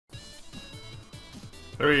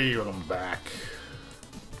Hey, welcome back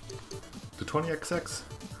to 20XX.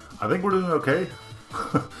 I think we're doing okay.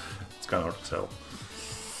 It's kind of hard to tell.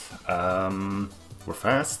 We're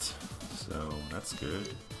fast, so that's good.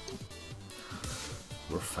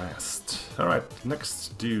 We're fast. Alright,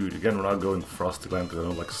 next dude. Again, we're not going Frosty Land because I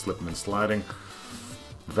don't like slipping and sliding.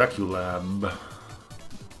 Vaculab.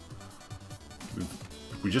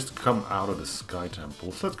 We just come out of the Sky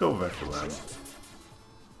Temple, so let's go Vaculab.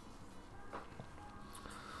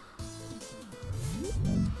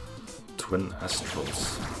 Twin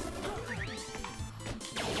Astrals.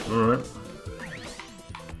 Alright.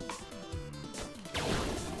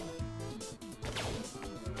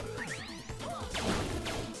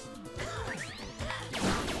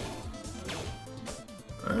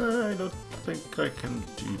 I don't think I can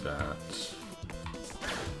do that.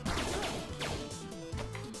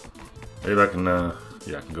 Maybe I can,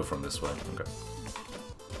 yeah, I can go from this way. Okay.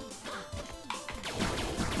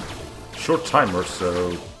 Short timer,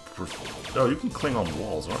 so... Oh, you can cling on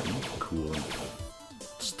walls, aren't you? Cool. And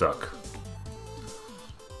stuck.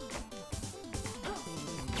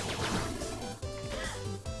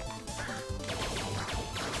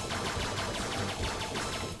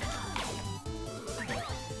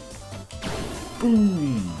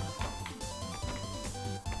 Boom!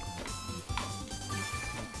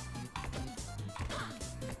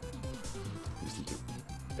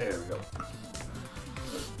 There we go.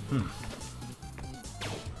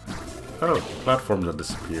 Oh, platforms that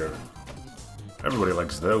disappear. Everybody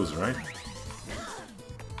likes those, right?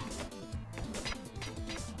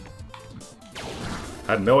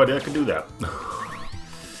 Had no idea I could do that.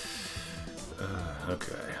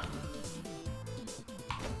 Okay.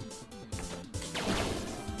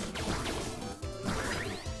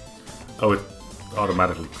 Oh, it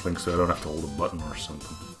automatically clinks, so I don't have to hold a button or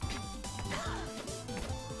something.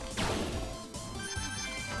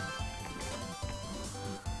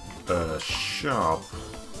 Shop.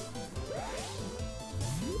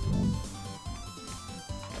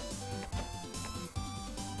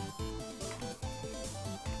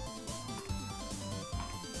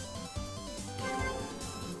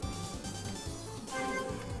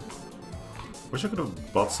 Wish I could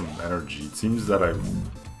have bought some energy. It seems that I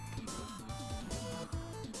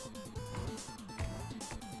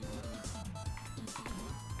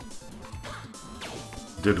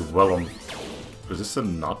did well on... Is this a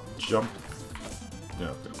not jump?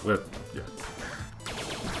 Yeah, okay. Yeah.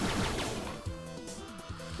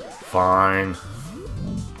 Fine.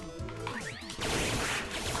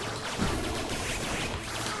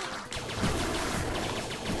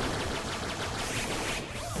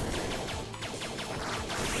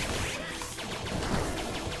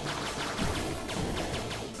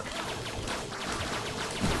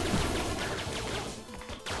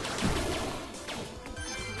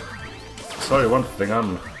 Sorry, one thing,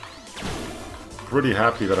 I'm pretty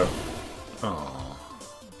happy that I've... Oh.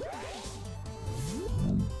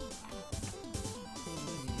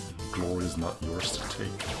 Glory is not yours to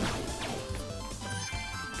take.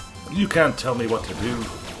 You can't tell me what to do.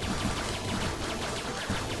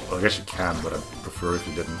 Well, I guess you can, but I'd prefer if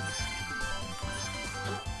you didn't.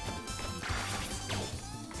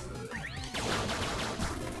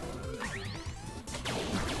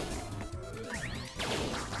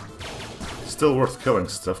 Still worth killing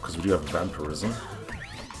stuff, because we do have vampirism.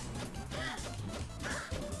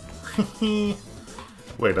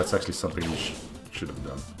 Wait, that's actually something you should have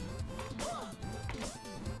done.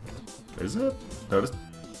 Is it? No,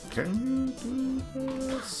 can you do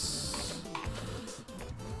this?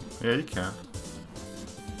 Yeah, you can.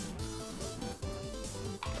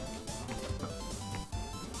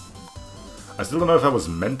 I still don't know if I was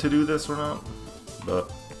meant to do this or not,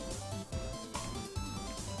 but...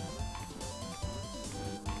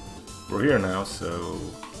 We're here now, so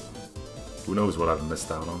who knows what I've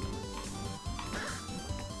missed out on.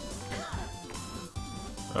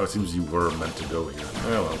 Oh, it seems you were meant to go here.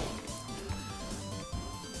 Oh well.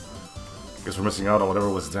 Guess we're missing out on whatever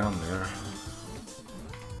was down there.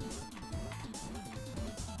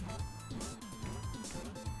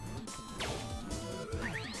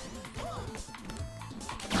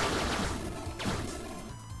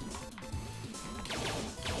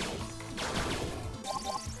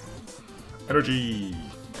 Energy!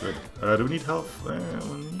 Good. Do we need health?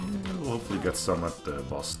 We'll hopefully get some at the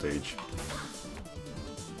boss stage.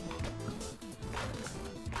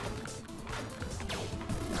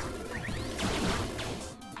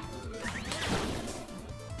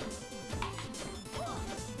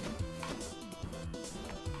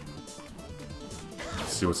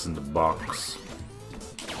 Let's see what's in the box.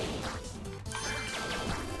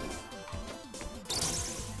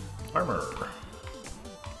 Armor.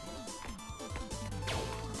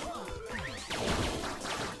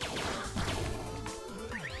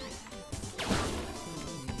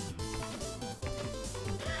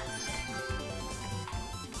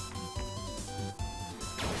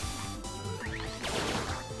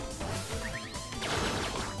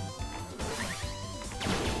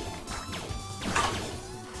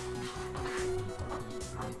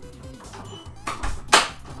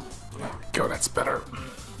 Go, that's better.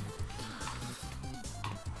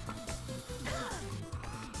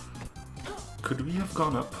 Could we have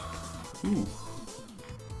gone up? Ooh.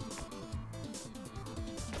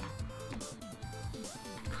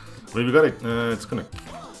 Well, we got it. It's gonna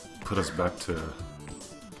put us back to...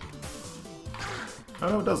 Oh,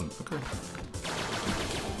 no, it doesn't. Okay.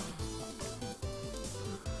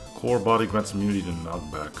 Core body grants immunity to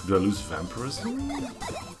knockback. Do I lose vampirism?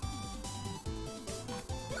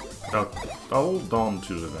 I'll hold on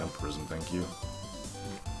to the vampirism, thank you.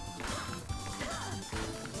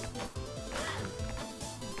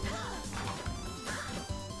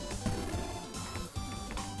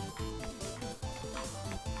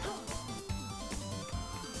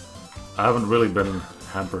 I haven't really been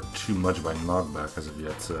hampered too much by knockback as of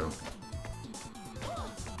yet, so...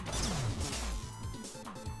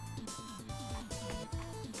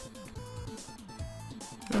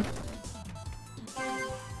 Yeah.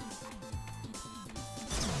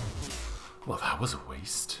 Well, that was a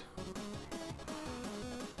waste.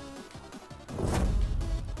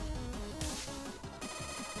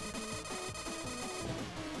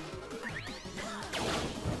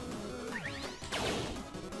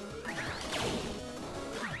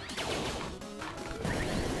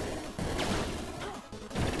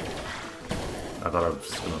 I thought I was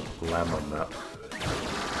just gonna land on that.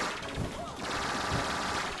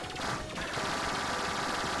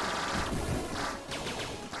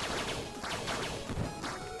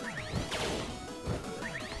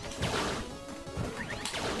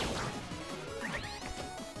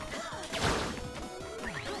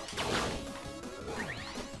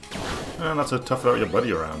 And that's a tough out your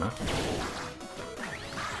buddy around, huh?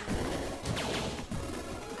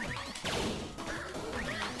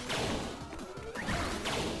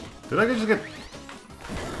 Did I just get...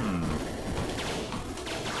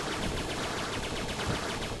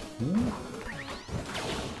 Ooh.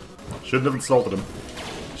 Shouldn't have insulted him.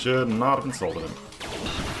 Should not have insulted him.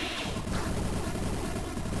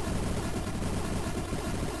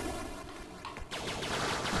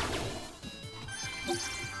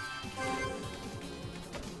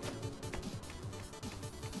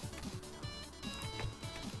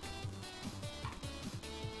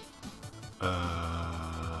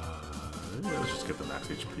 Yeah, let's just get the max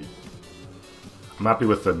HP. I'm happy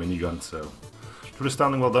with the minigun, so... Pretty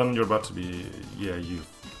astounding, well done. You're about to be... Yeah, you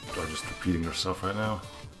are just repeating yourself right now.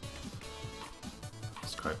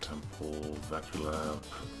 Sky Temple, Vacuum Lab...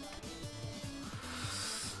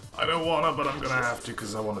 I don't wanna, but I'm gonna have to,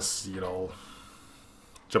 because I want to see it all.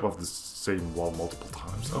 Jump off the same wall multiple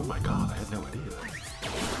times. Oh my god, I had no idea.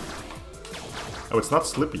 Oh, it's not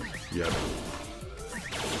Slippy yet.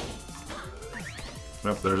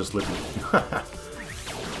 Nope, they're just Slippy.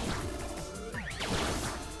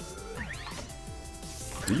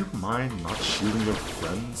 Do you mind not shooting your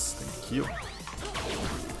friends? Thank you.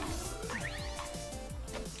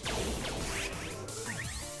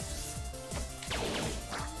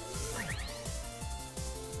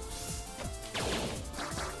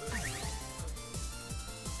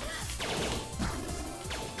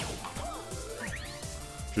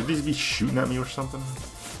 Should these be shooting at me or something?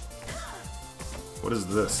 What is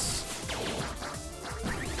this?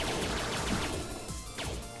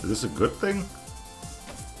 Is this a good thing?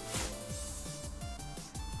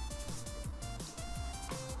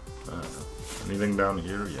 Anything down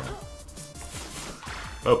here? Yeah.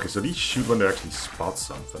 Okay, so these shoot when they actually spot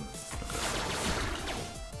something. Okay.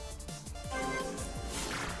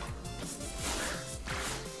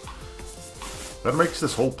 That makes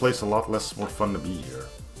this whole place a lot more fun to be here.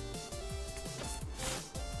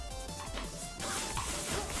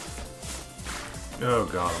 Oh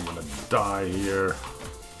god, I'm gonna die here.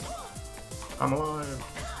 I'm alive.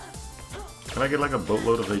 Can I get like a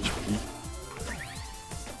boatload of HP?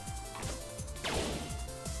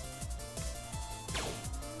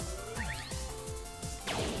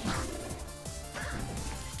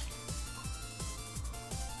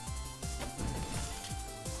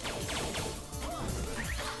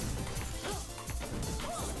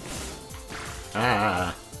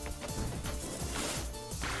 Ah.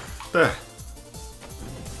 There.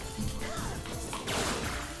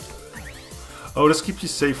 Oh, this keeps you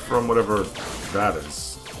safe from whatever that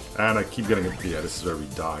is. And I keep getting it. Yeah, this is where we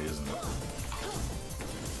die, isn't it?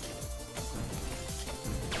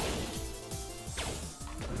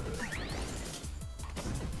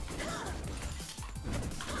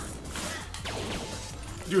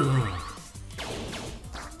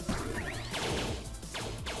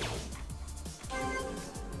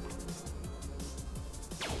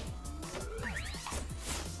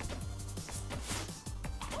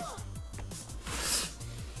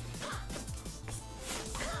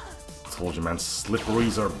 Told you, man,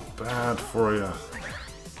 slipperies are bad for you.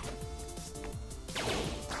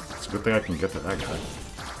 It's a good thing I can get to that guy.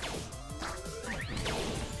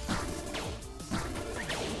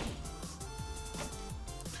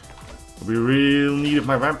 It'd be real neat if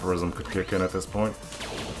my vampirism could kick in at this point.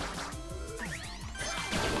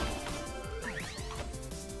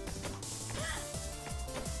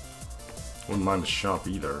 Wouldn't mind the shop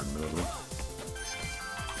either, admittedly.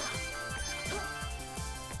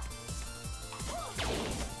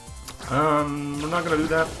 We're not gonna do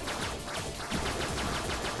that.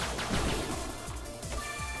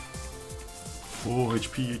 Oh,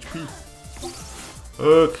 HP, HP.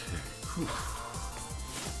 Okay. Whew.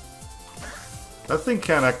 That thing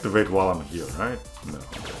can't activate while I'm here, right? No.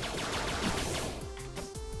 Okay.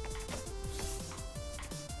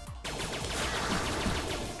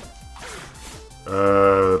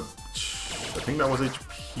 I think that was HP.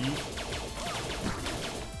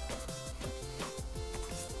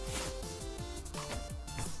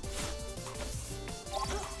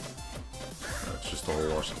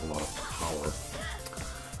 A lot of power,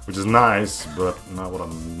 which is nice, but not what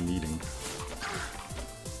I'm needing.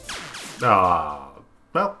 Ah,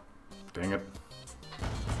 well, dang it.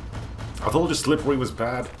 I told you slippery was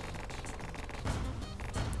bad.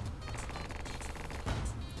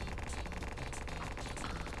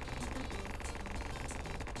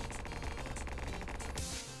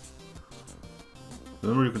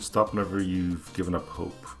 Remember, you can stop whenever you've given up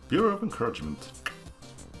hope. Bureau of Encouragement.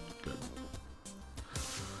 Good.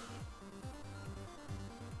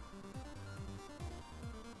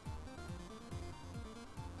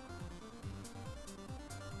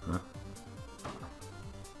 Huh?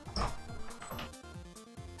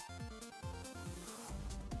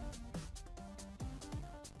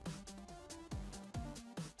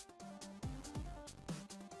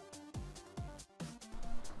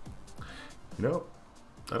 You know,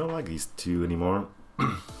 I don't like these two anymore.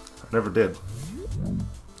 I never did.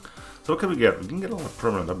 So what can we get? We can get a lot of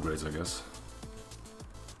permanent upgrades, I guess.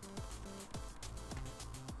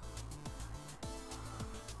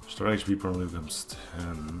 Starting HP permanently becomes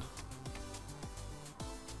 10.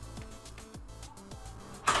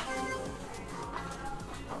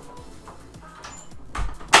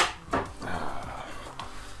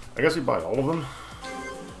 I guess we buy all of them.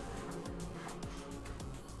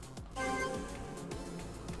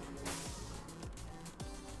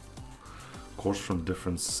 Course from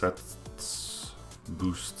different sets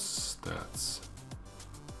boosts stats.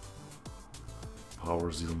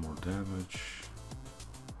 Powers deal more damage.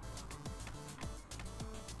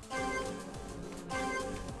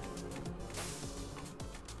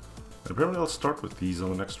 And apparently I'll start with these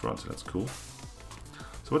on the next run, so that's cool.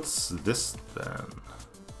 So what's this then?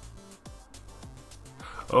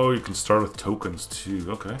 Oh, you can start with tokens too,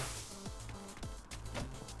 okay.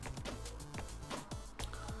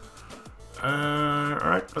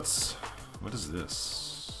 Alright, let's... What is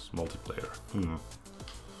this? Multiplayer.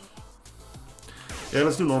 Yeah,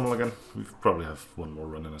 let's do normal again. We probably have one more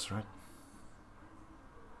run in us, right?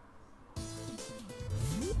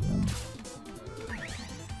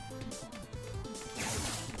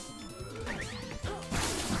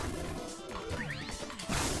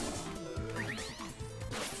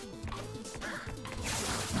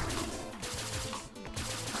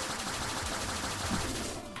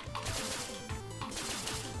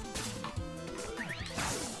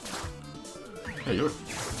 Yeah, you're a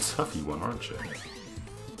toughy one, aren't you?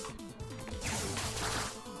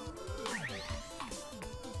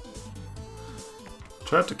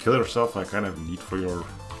 Try to kill yourself, I kind of need for your...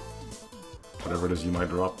 whatever it is you might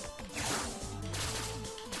drop.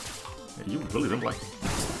 Yeah, you really don't like...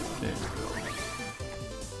 There you go.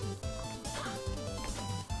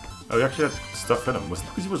 Oh, he actually had stuff in him. Was it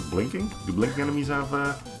because he was blinking? Do blinking enemies have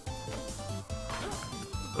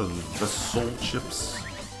the soul chips?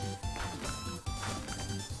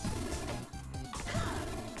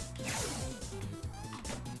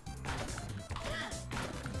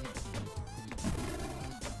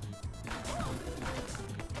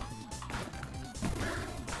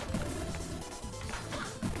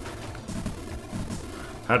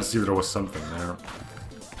 I had to see if there was something there.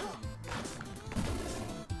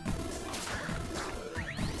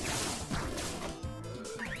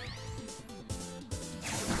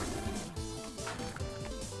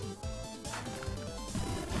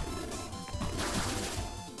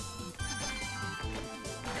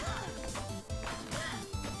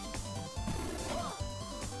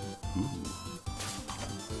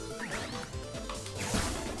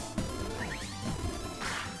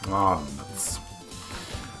 Ah, nuts.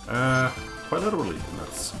 Quite literally,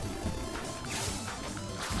 nuts.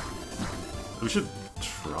 We should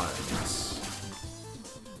try, I guess.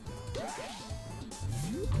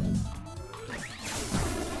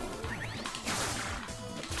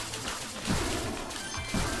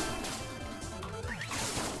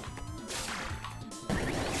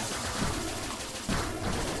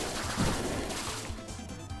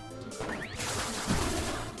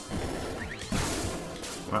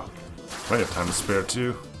 Wow, plenty of time to spare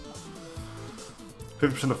too.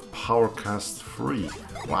 50% of power cast free.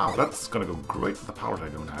 Wow, that's gonna go great with the powers I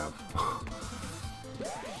don't have.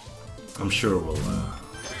 I'm sure we'll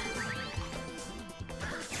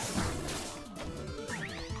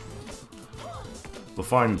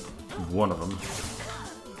find one of them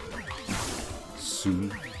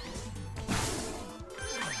soon.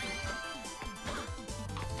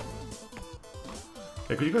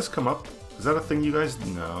 Hey, could you guys come up? Is that a thing you guys...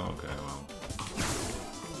 No, okay, well.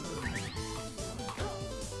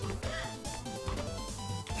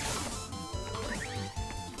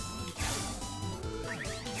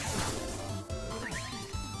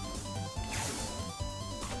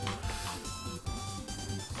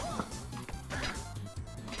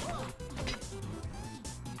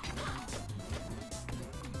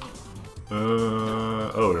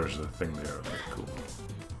 Oh, there's a thing there. Okay, cool.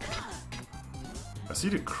 I see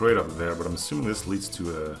the crate up there, but I'm assuming this leads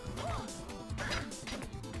to a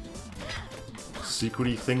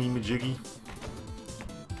secret-y thingy-majiggy.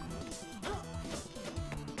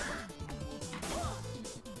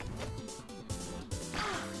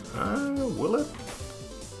 Will it?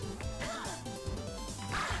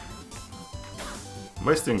 I'm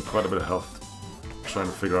wasting quite a bit of health trying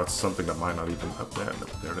to figure out something that might not even up there.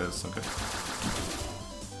 There it is. Okay.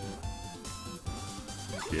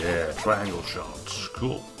 Yeah, triangle shots.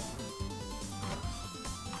 Cool.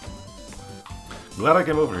 Glad I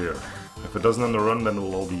came over here. If it doesn't end the run, then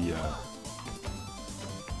we'll all be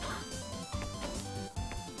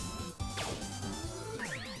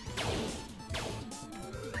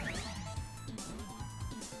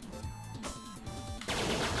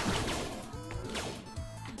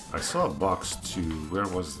I saw a box too. Where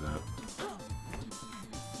was that?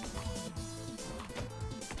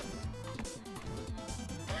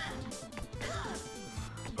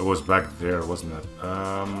 It was back there, wasn't it?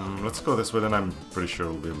 Let's go this way, then I'm pretty sure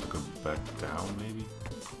we'll be able to go back down, maybe?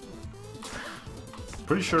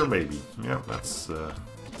 Pretty sure, maybe. Yeah, that's,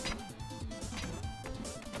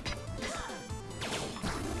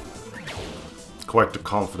 quite the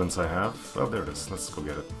confidence I have. Oh, there it is. Let's go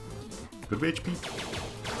get it. Could be HP?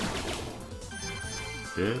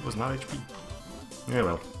 It was not HP. Yeah,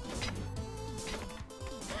 well.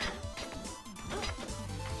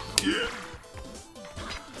 Yeah.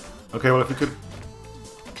 Okay, well, if we could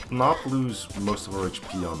not lose most of our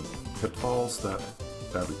HP on pitfalls,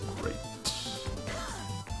 that'd be great.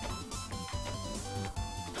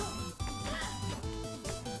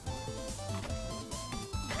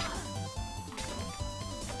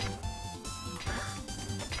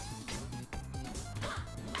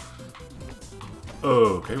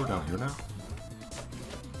 Okay, we're down here now.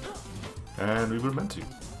 And we were meant to.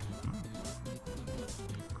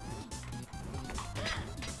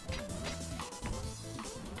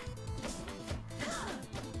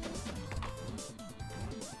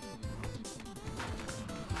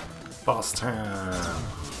 Boss time!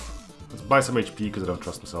 Let's buy some HP because I don't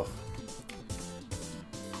trust myself.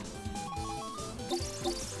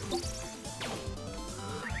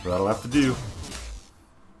 That'll have to do.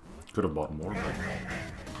 Could have bought more, but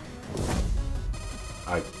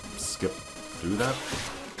I skipped through that.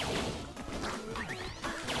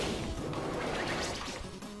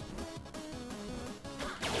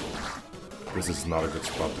 This is not a good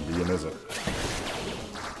spot to be in, is it?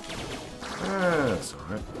 That's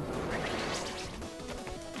alright.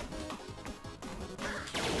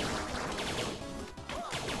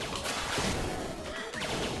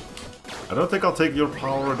 I don't think I'll take your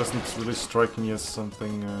power. It doesn't really strike me as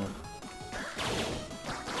something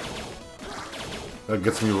that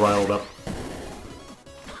gets me riled up.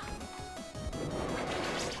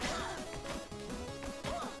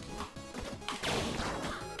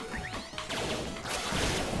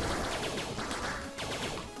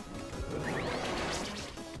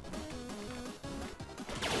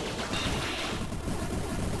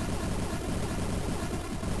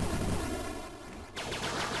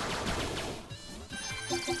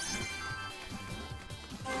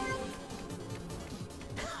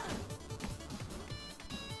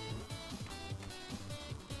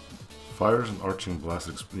 Fires and arching blast.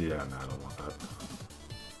 Yeah, no, I don't want that.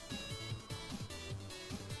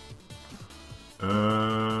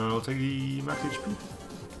 I'll take the max HP.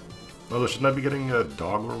 Well, shouldn't I be getting a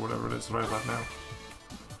dog or whatever it is right about now?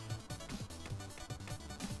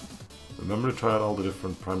 Remember to try out all the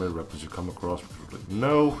different primary weapons you come across.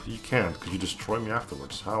 No, you can't, because you destroy me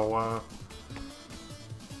afterwards. How,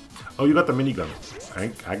 Oh, you got the minigun.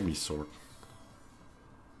 Agni sword.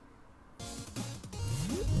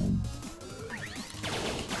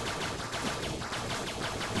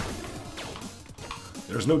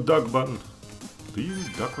 There's no duck button. Do you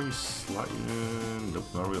duck when you slide? Nope,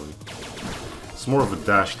 not really. It's more of a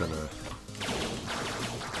dash than a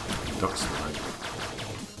duck slide.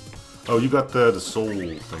 Oh, you got the soul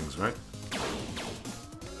things, right?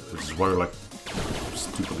 Which is why you're like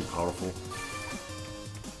stupidly powerful.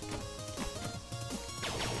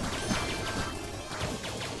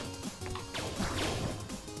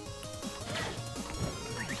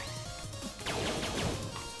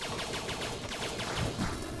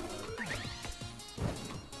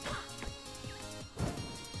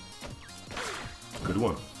 Good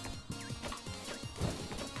one.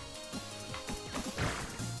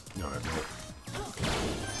 Alright, no.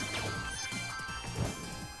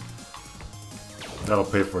 That'll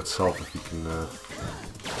pay for itself if you can,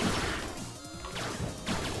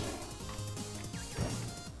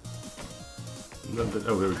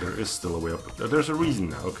 Oh, there is still a way up. There's a reason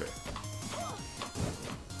now, okay.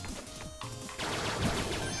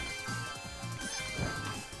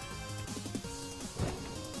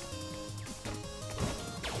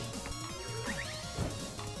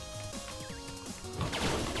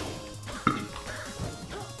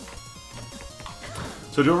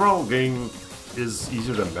 So the overall game is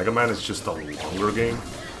easier than Mega Man, it's just a longer game,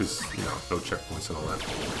 because, you know, no checkpoints and all that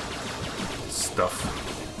stuff.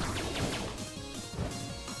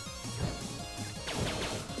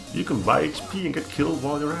 You can buy HP and get killed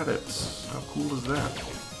while you're at it. How cool is that?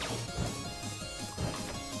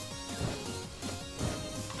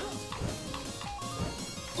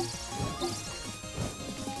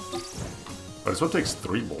 But this one takes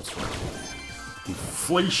 3 bolts, right?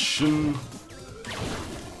 Inflation!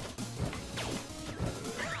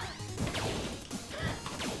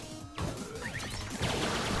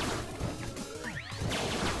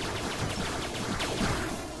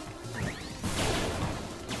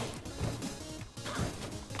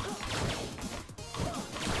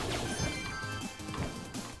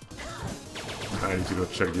 I need to go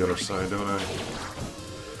check the other side, don't I?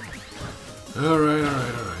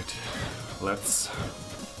 Alright. Let's...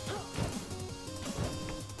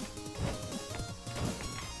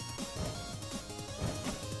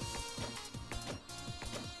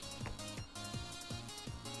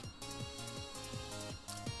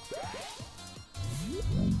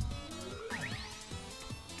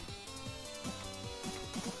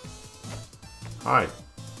 Hi.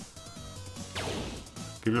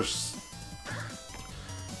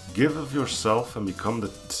 Give of yourself and become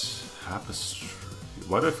the tapestry.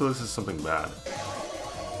 Why do I feel this is something bad?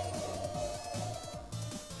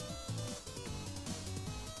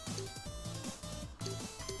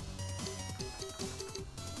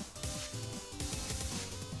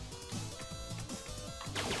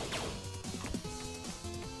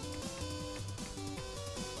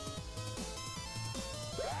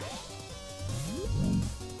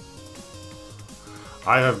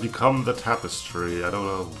 I have become the tapestry. I don't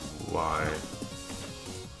know why.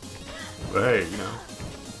 But hey, you know.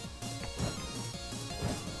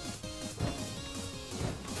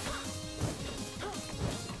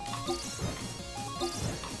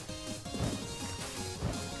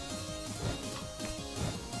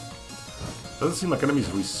 Doesn't seem like enemies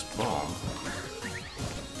respawn.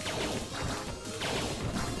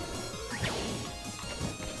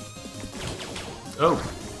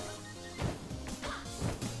 Oh.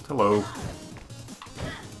 Hello.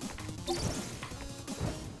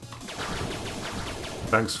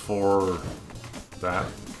 Thanks for that.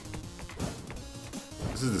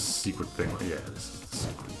 This is the secret thing. Yeah, this is the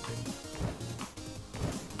secret thing.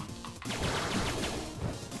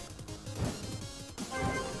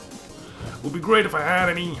 Would be great if I had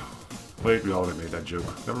any. Wait, we already made that joke.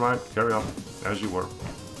 Never mind. Carry on. As you were.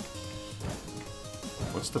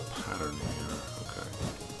 What's the pattern here? Okay.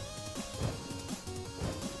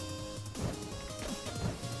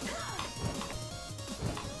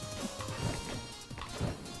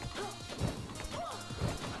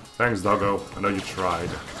 Thanks, doggo. I know you tried.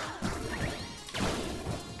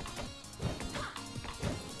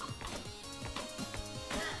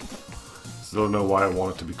 Still don't know why I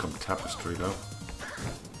want it to become tapestry, though.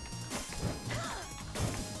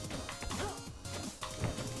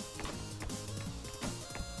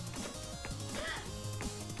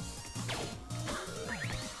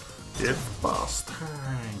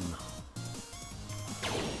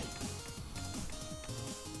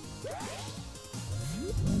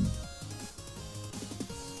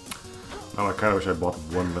 Oh, I kind of wish I bought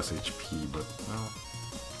 1 less HP, but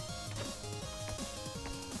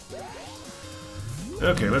well.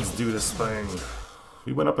 Okay, let's do this thing.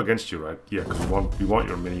 We went up against you, right? Yeah, because we want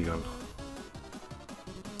your minigun.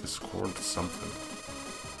 Discord something.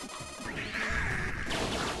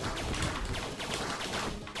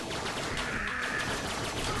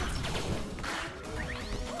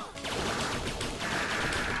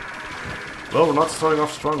 Well, we're not starting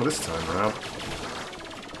off strong this time around.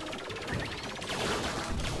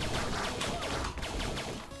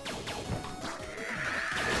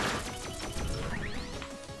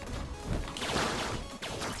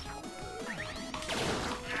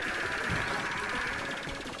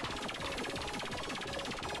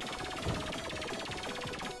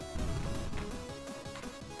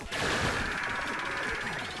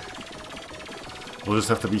 We'll just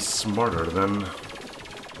have to be smarter then.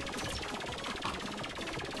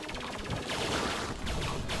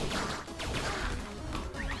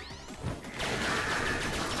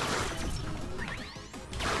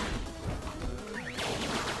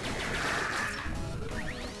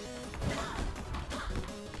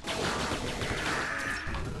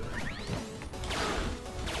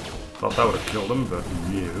 Thought that would have killed him, but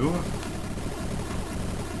you.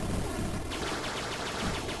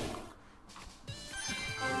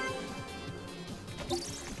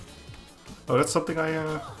 Oh, that's something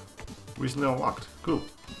I recently unlocked. Cool.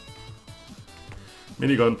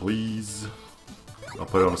 Minigun, please. I'll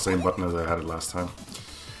put it on the same button as I had it last time.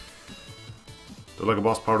 Don't like a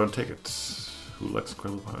boss power, don't take it. Who likes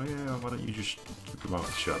incredible power? Oh, yeah, why don't you just keep your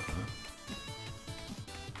mouth shut, huh?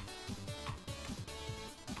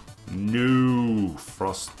 No!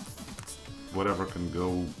 Frost... whatever can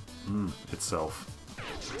go... itself.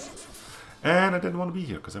 And I didn't want to be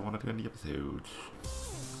here, because I wanted to end the episode.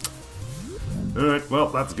 Alright, well,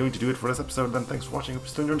 that's going to do it for this episode then. Thanks for watching. Hope you're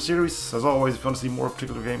still enjoying the series. As always, if you want to see more of a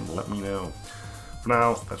particular game, let me know. For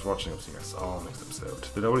now, thanks for watching. I'll see you guys all next episode.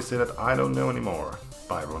 Did I already say that? I don't know anymore.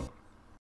 Bye, everyone.